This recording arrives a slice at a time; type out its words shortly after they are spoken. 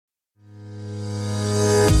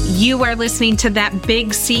You are listening to That Big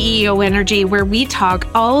CEO Energy, where we talk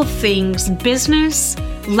all things business,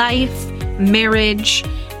 life, marriage,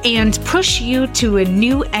 and push you to a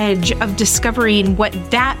new edge of discovering what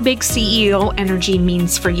that big CEO energy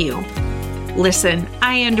means for you. Listen,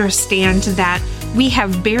 I understand that we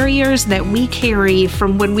have barriers that we carry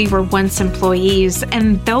from when we were once employees,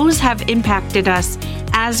 and those have impacted us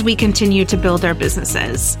as we continue to build our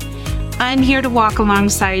businesses. I'm here to walk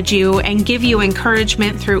alongside you and give you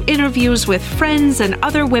encouragement through interviews with friends and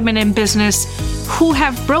other women in business who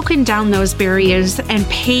have broken down those barriers and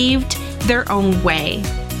paved their own way.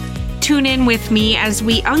 Tune in with me as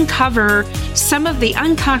we uncover some of the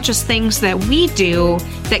unconscious things that we do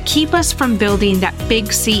that keep us from building that big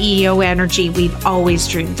CEO energy we've always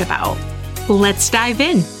dreamed about. Let's dive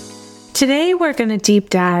in. Today, we're going to deep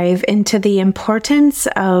dive into the importance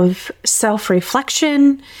of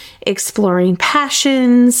self-reflection, exploring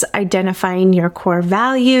passions, identifying your core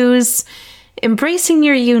values, embracing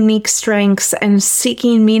your unique strengths, and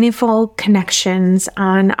seeking meaningful connections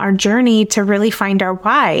on our journey to really find our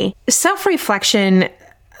why. Self-reflection,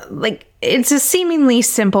 it's a seemingly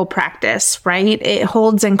simple practice, right? It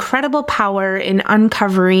holds incredible power in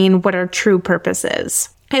uncovering what our true purpose is.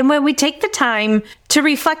 And when we take the time to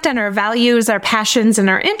reflect on our values, our passions, and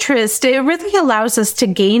our interests, it really allows us to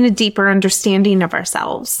gain a deeper understanding of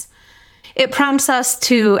ourselves. It prompts us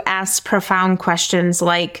to ask profound questions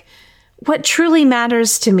like, what truly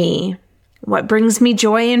matters to me? What brings me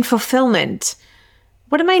joy and fulfillment?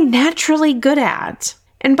 What am I naturally good at?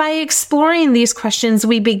 And by exploring these questions,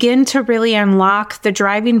 we begin to really unlock the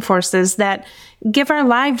driving forces that give our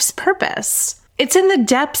lives purpose. It's in the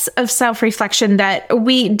depths of self-reflection that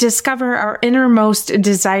we discover our innermost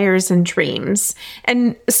desires and dreams.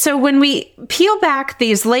 And so when we peel back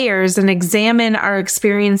these layers and examine our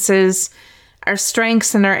experiences, our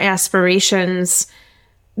strengths, and our aspirations,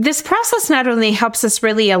 this process not only helps us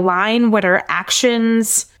really align what our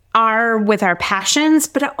actions are with our passions,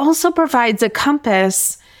 but it also provides a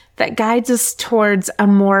compass that guides us towards a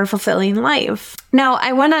more fulfilling life. Now,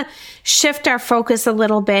 I want to shift our focus a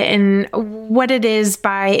little bit in what it is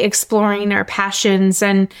by exploring our passions.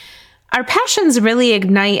 And our passions really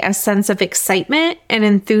ignite a sense of excitement and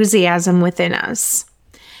enthusiasm within us.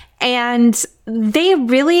 And they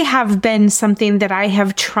really have been something that I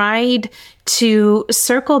have tried to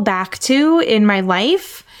circle back to in my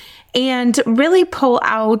life and really pull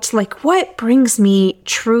out what brings me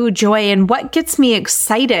true joy and what gets me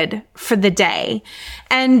excited for the day.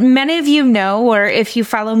 And many of you know, or if you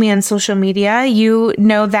follow me on social media, you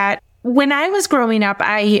know that when I was growing up,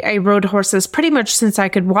 I rode horses pretty much since I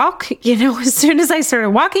could walk. As soon as I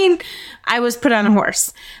started walking, I was put on a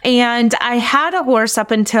horse. And I had a horse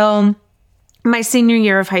up until my senior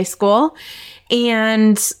year of high school.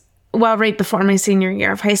 Right before my senior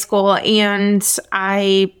year of high school. And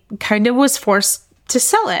I kind of was forced to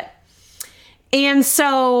sell it. And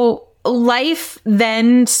so life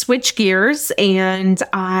then switched gears and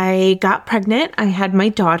I got pregnant. I had my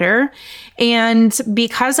daughter. And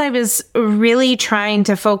because I was really trying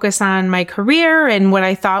to focus on my career and what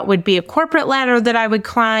I thought would be a corporate ladder that I would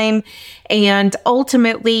climb, and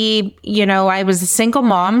ultimately, I was a single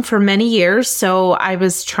mom for many years. So I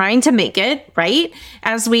was trying to make it, right?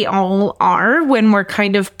 As we all are when we're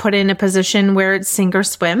kind of put in a position where it's sink or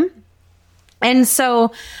swim. And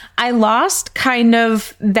so I lost kind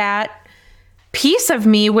of that piece of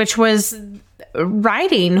me, which was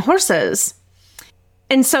riding horses.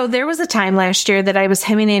 And so there was a time last year that I was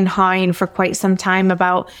hemming and hawing for quite some time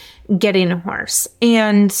about getting a horse.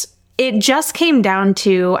 And it just came down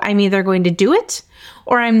to, I'm either going to do it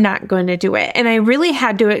or I'm not going to do it. And I really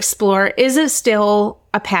had to explore, is it still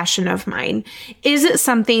a passion of mine? Is it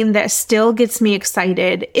something that still gets me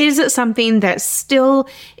excited? Is it something that still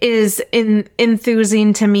is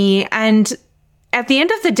enthusing to me? And at the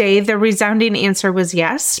end of the day, the resounding answer was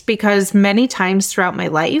yes, because many times throughout my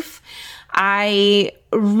life, I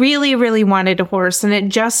really, really wanted a horse, and it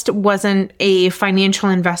just wasn't a financial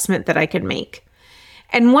investment that I could make.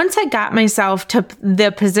 And once I got myself to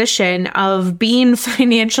the position of being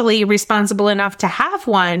financially responsible enough to have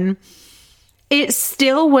one, it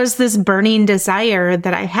still was this burning desire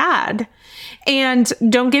that I had. And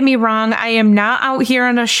don't get me wrong, I am not out here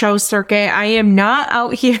on a show circuit. I am not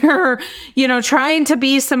out here, trying to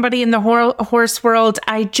be somebody in the horse world.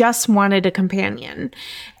 I just wanted a companion.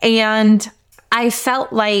 And I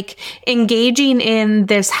felt like engaging in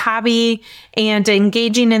this hobby and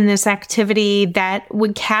engaging in this activity that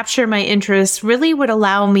would capture my interest really would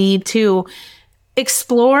allow me to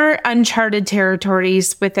explore uncharted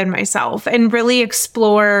territories within myself and really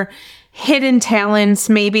explore hidden talents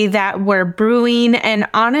maybe that were brewing. And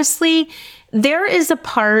honestly, there is a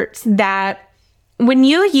part that when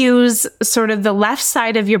you use sort of the left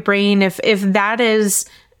side of your brain, if that is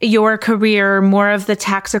your career, more of the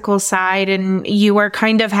tactical side, and you are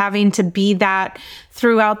kind of having to be that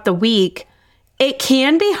throughout the week, it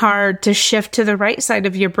can be hard to shift to the right side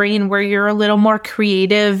of your brain where you're a little more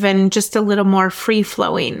creative and just a little more free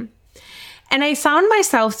flowing. And I found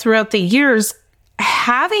myself throughout the years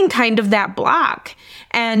having kind of that block,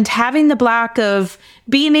 and having the block of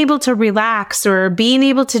being able to relax or being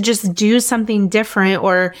able to just do something different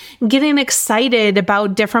or getting excited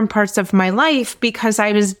about different parts of my life because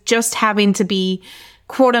I was just having to be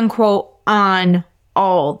quote unquote on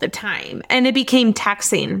all the time. And it became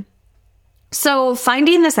taxing. So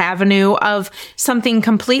finding this avenue of something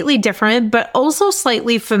completely different, but also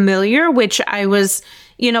slightly familiar, which I was,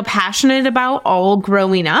 passionate about all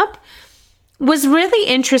growing up, was really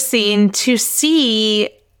interesting to see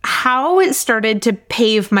how it started to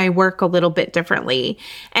pave my work a little bit differently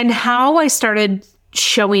and how I started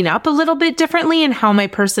showing up a little bit differently and how my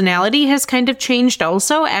personality has kind of changed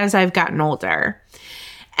also as I've gotten older.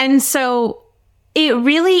 And so it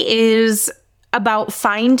really is about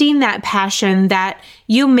finding that passion that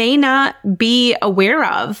you may not be aware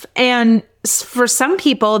of. And for some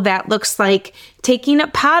people, that looks like taking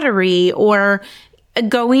up pottery or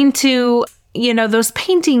going to those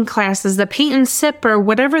painting classes, the paint and sip or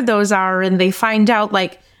whatever those are, and they find out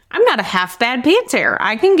like, I'm not a half bad pantser.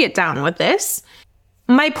 I can get down with this.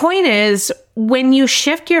 My point is, when you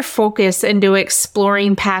shift your focus into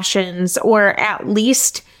exploring passions or at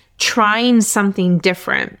least trying something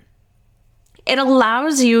different, it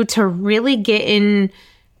allows you to really get in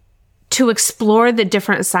to explore the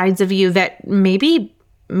different sides of you that maybe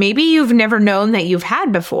you've never known that you've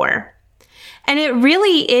had before. And it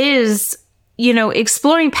really is,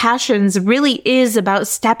 exploring passions really is about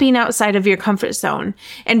stepping outside of your comfort zone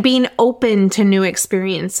and being open to new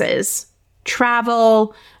experiences,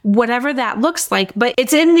 travel, whatever that looks like. But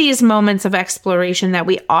it's in these moments of exploration that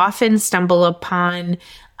we often stumble upon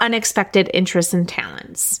unexpected interests and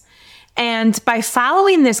talents. And by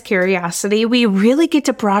following this curiosity, we really get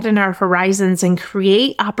to broaden our horizons and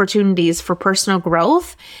create opportunities for personal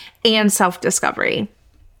growth and self-discovery.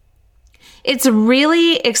 It's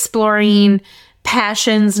really exploring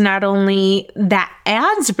passions not only that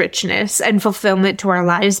adds richness and fulfillment to our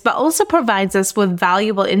lives, but also provides us with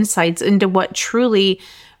valuable insights into what truly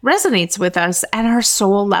resonates with us at our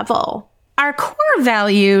soul level. Our core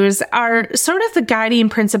values are sort of the guiding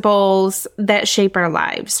principles that shape our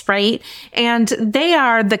lives, right? And they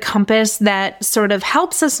are the compass that sort of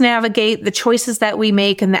helps us navigate the choices that we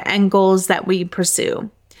make and the end goals that we pursue.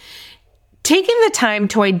 Taking the time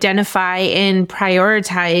to identify and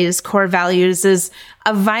prioritize core values is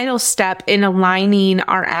a vital step in aligning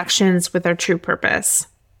our actions with our true purpose.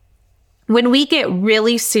 When we get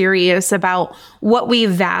really serious about what we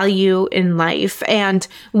value in life and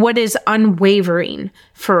what is unwavering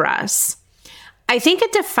for us, I think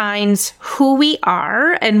it defines who we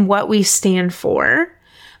are and what we stand for.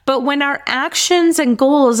 But when our actions and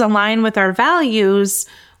goals align with our values,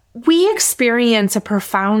 we experience a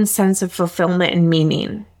profound sense of fulfillment and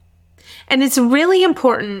meaning. And it's really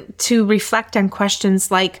important to reflect on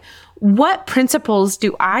questions like, what principles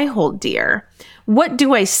do I hold dear? What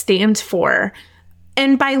do I stand for?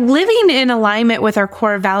 And by living in alignment with our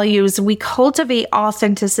core values, we cultivate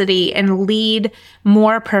authenticity and lead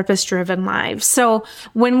more purpose-driven lives. So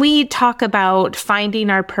when we talk about finding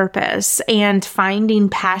our purpose and finding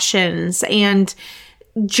passions and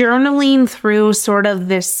journaling through sort of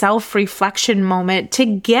this self-reflection moment to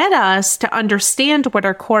get us to understand what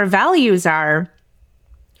our core values are,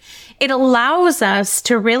 it allows us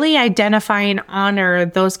to really identify and honor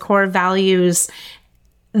those core values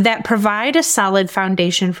that provide a solid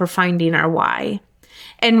foundation for finding our why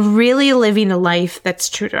and really living a life that's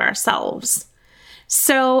true to ourselves.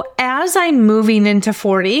 So as I'm moving into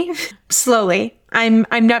 40, slowly, I'm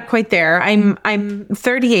not quite there. I'm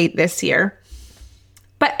 38 this year.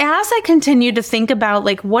 But as I continue to think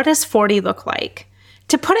about what does 40 look like?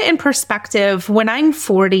 To put it in perspective, when I'm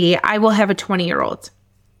 40, I will have a 20-year-old.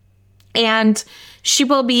 And she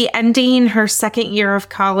will be ending her second year of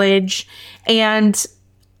college. And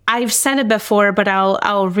I've said it before, but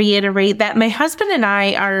I'll reiterate that my husband and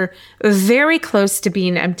I are very close to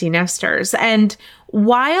being empty nesters. And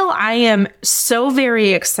while I am so very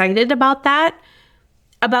excited about that,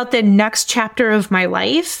 about the next chapter of my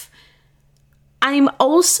life, I'm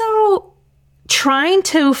also trying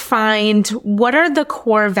to find what are the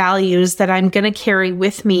core values that I'm going to carry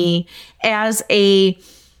with me as a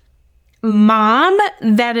mom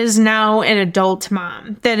that is now an adult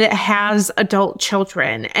mom, that it has adult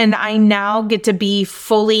children, and I now get to be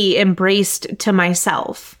fully embraced to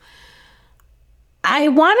myself. I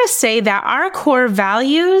want to say that our core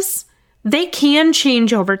values, they can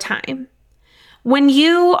change over time. When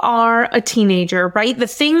you are a teenager, right, the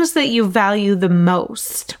things that you value the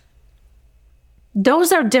most,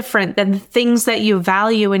 those are different than the things that you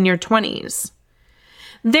value in your 20s.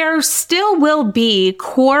 There still will be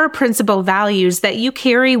core principle values that you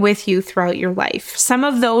carry with you throughout your life. Some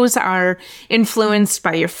of those are influenced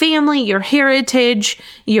by your family, your heritage,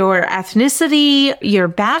 your ethnicity, your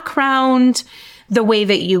background, the way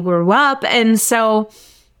that you grew up. And so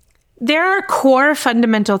there are core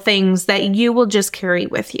fundamental things that you will just carry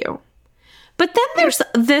with you. But then there's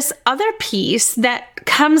this other piece that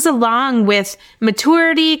comes along with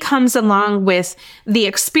maturity, comes along with the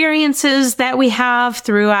experiences that we have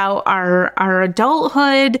throughout our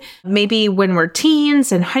adulthood, maybe when we're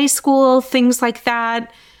teens and high school, things like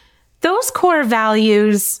that. Those core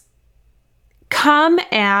values come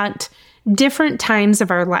at different times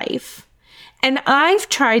of our life. And I've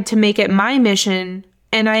tried to make it my mission,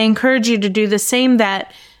 and I encourage you to do the same,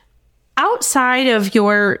 that outside of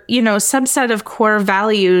your, subset of core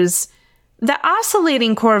values, the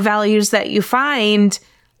oscillating core values that you find,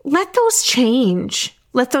 let those change.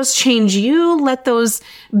 Let those change you. Let those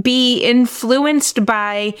be influenced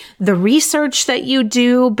by the research that you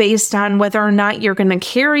do based on whether or not you're going to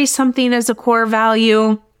carry something as a core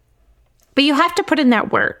value. But you have to put in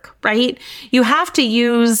that work, right? You have to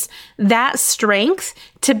use that strength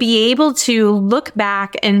to be able to look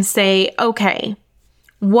back and say, okay,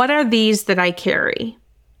 what are these that I carry?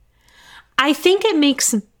 I think it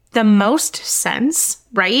makes the most sense,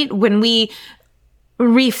 right? When we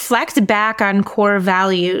reflect back on core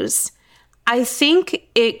values, I think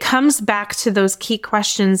it comes back to those key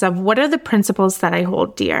questions of what are the principles that I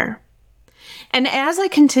hold dear? And as I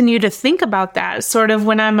continue to think about that, sort of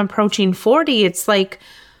when I'm approaching 40, it's like,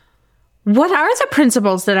 what are the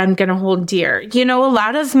principles that I'm going to hold dear? A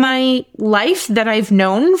lot of my life that I've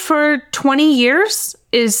known for 20 years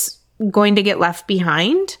is going to get left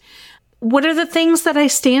behind. What are the things that I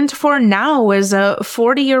stand for now as a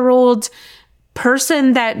 40-year-old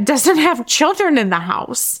person that doesn't have children in the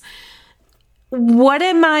house? What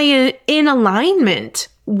am I in alignment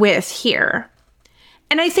with here?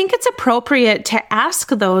 And I think it's appropriate to ask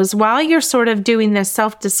those while you're sort of doing this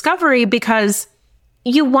self-discovery, because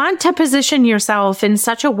you want to position yourself in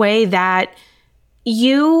such a way that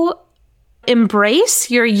you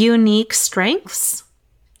embrace your unique strengths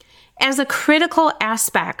as a critical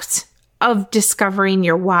aspect of discovering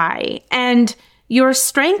your why. And your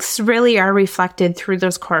strengths really are reflected through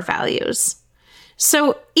those core values.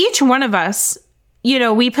 So each one of us,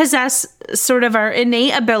 we possess sort of our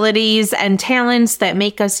innate abilities and talents that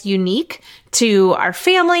make us unique to our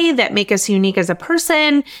family, that make us unique as a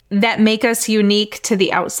person, that make us unique to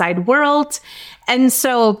the outside world. And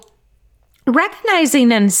so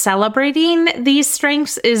recognizing and celebrating these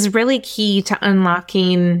strengths is really key to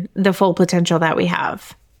unlocking the full potential that we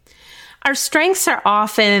have. Our strengths are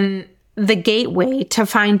often the gateway to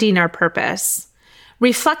finding our purpose.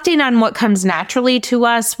 Reflecting on what comes naturally to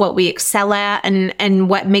us, what we excel at, and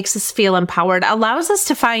what makes us feel empowered allows us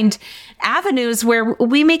to find avenues where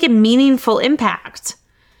we make a meaningful impact.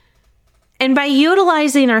 And by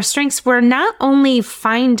utilizing our strengths, we're not only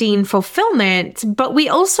finding fulfillment, but we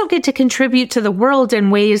also get to contribute to the world in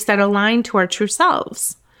ways that align to our true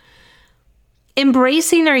selves.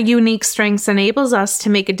 Embracing our unique strengths enables us to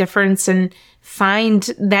make a difference and find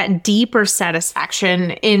that deeper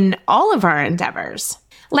satisfaction in all of our endeavors.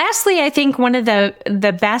 Lastly, I think one of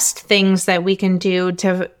the best things that we can do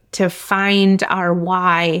to find our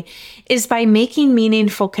why is by making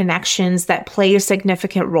meaningful connections that play a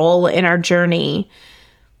significant role in our journey,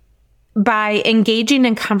 by engaging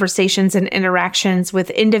in conversations and interactions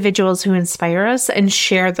with individuals who inspire us and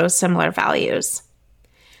share those similar values.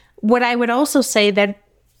 What I would also say that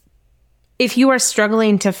if you are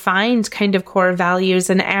struggling to find kind of core values,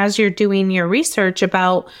 and as you're doing your research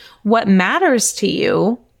about what matters to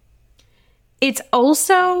you, it's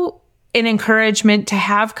also an encouragement to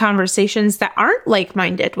have conversations that aren't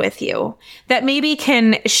like-minded with you, that maybe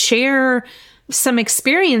can share some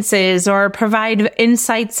experiences or provide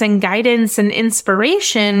insights and guidance and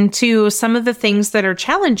inspiration to some of the things that are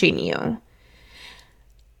challenging you.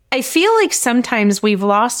 I feel like sometimes we've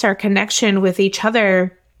lost our connection with each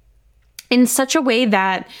other in such a way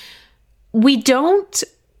that we don't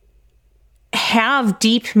have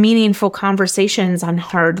deep, meaningful conversations on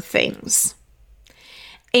hard things.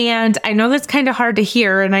 And I know that's kind of hard to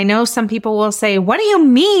hear. And I know some people will say, what do you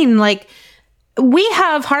mean? Like, we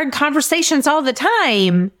have hard conversations all the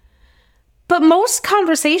time. But most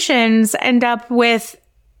conversations end up with,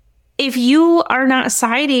 if you are not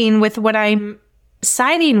siding with what I'm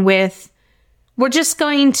siding with, we're just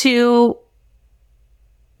going to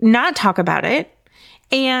not talk about it.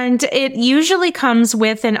 And it usually comes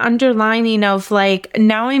with an underlining of like,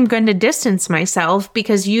 now I'm going to distance myself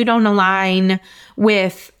because you don't align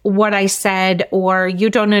with what I said or you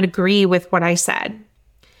don't agree with what I said.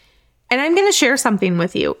 And I'm going to share something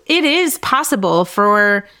with you. It is possible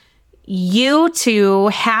for you to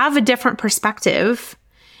have a different perspective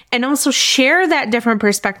and also share that different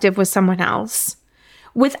perspective with someone else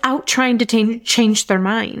without trying to change their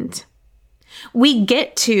mind. We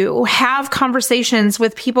get to have conversations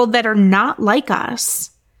with people that are not like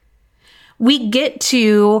us. We get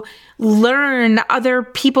to learn other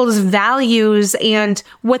people's values and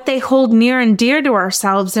what they hold near and dear to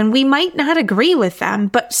ourselves. And we might not agree with them,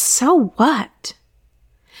 but so what?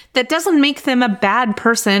 That doesn't make them a bad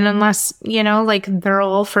person unless, like they're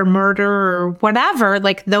all for murder or whatever.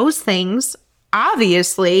 Like those things,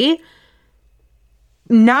 obviously,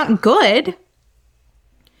 not good.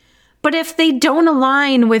 But if they don't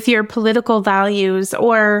align with your political values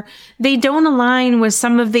or they don't align with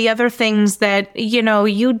some of the other things that,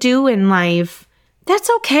 you do in life, that's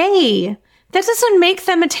okay. That doesn't make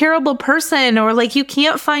them a terrible person or like you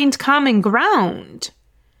can't find common ground.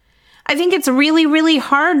 I think it's really, really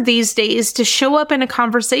hard these days to show up in a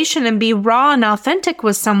conversation and be raw and authentic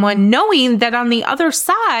with someone, knowing that on the other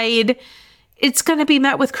side, it's going to be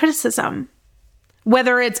met with criticism,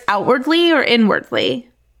 whether it's outwardly or inwardly.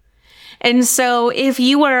 And so if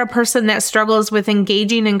you are a person that struggles with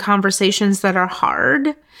engaging in conversations that are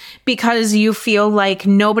hard because you feel like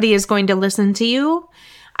nobody is going to listen to you,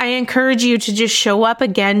 I encourage you to just show up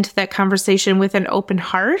again to that conversation with an open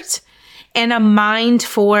heart and a mind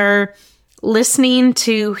for listening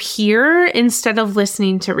to hear instead of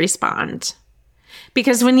listening to respond.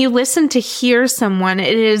 Because when you listen to hear someone,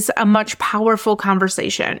 it is a much powerful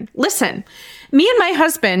conversation. Listen, me and my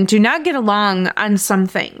husband do not get along on some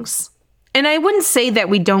things. And I wouldn't say that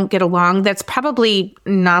we don't get along. That's probably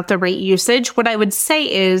not the right usage. What I would say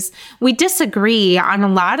is we disagree on a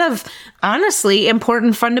lot of, honestly,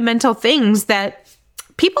 important fundamental things that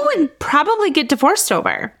people would probably get divorced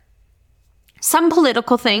over. Some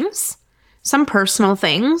political things, some personal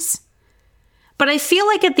things. But I feel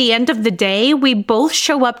like at the end of the day, we both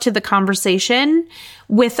show up to the conversation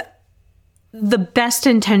with the best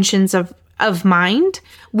intentions of mind.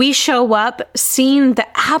 We show up seeing the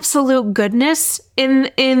absolute goodness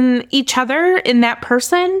in each other, in that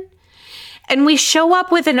person. And we show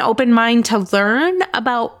up with an open mind to learn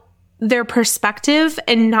about their perspective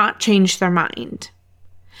and not change their mind.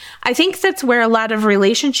 I think that's where a lot of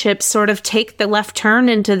relationships sort of take the left turn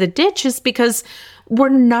into the ditch, is because we're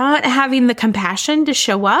not having the compassion to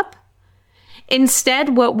show up.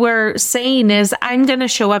 Instead, what we're saying is, I'm going to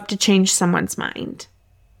show up to change someone's mind.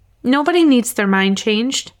 Nobody needs their mind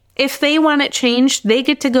changed. If they want it changed, they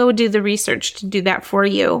get to go do the research to do that for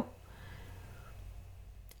you.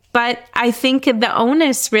 But I think the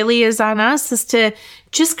onus really is on us, is to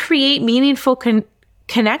just create meaningful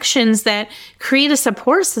connections that create a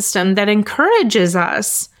support system that encourages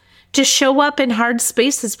us to show up in hard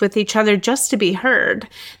spaces with each other just to be heard,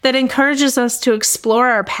 that encourages us to explore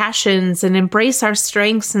our passions and embrace our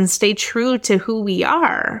strengths and stay true to who we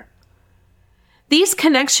are. These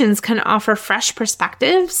connections can offer fresh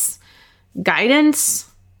perspectives, guidance,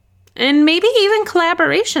 and maybe even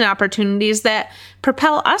collaboration opportunities that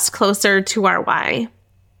propel us closer to our why.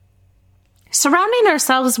 Surrounding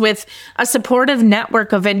ourselves with a supportive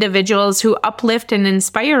network of individuals who uplift and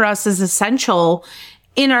inspire us is essential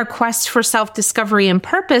in our quest for self-discovery and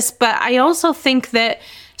purpose. But I also think that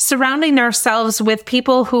surrounding ourselves with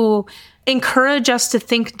people who encourage us to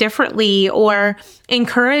think differently or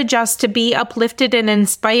encourage us to be uplifted and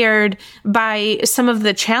inspired by some of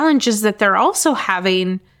the challenges that they're also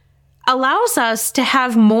having allows us to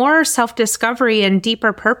have more self-discovery and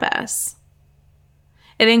deeper purpose.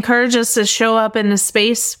 It encourages us to show up in the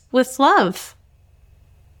space with love.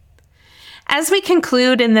 As we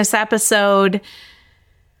conclude in this episode,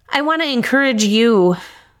 I want to encourage you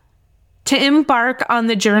to embark on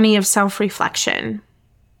the journey of self-reflection,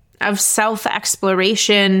 of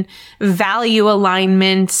self-exploration, value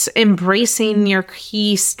alignment, embracing your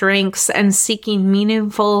key strengths, and seeking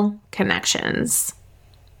meaningful connections.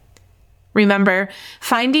 Remember,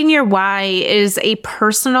 finding your why is a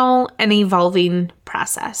personal and evolving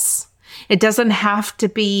process. It doesn't have to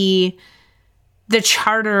be the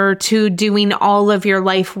charter to doing all of your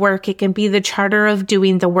life work. It can be the charter of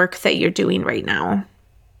doing the work that you're doing right now.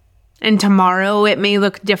 And tomorrow it may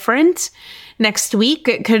look different. Next week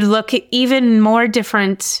it could look even more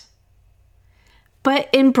different. But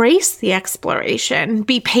embrace the exploration.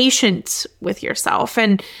 Be patient with yourself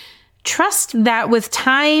and trust that with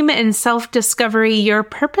time and self-discovery, your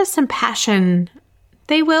purpose and passion,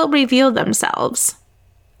 they will reveal themselves.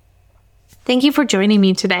 Thank you for joining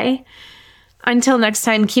me today. Until next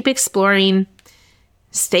time, keep exploring,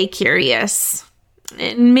 stay curious,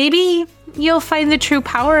 and maybe you'll find the true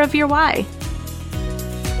power of your why.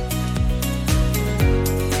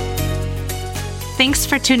 Thanks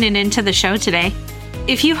for tuning into the show today.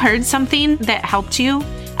 If you heard something that helped you,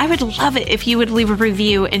 I would love it if you would leave a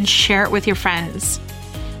review and share it with your friends.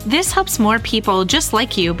 This helps more people just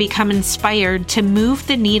like you become inspired to move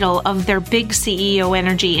the needle of their big CEO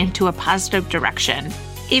energy into a positive direction.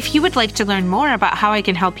 If you would like to learn more about how I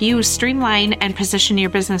can help you streamline and position your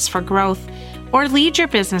business for growth or lead your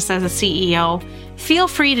business as a CEO, feel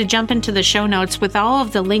free to jump into the show notes with all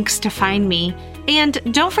of the links to find me. And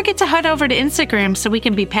don't forget to head over to Instagram so we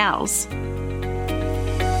can be pals.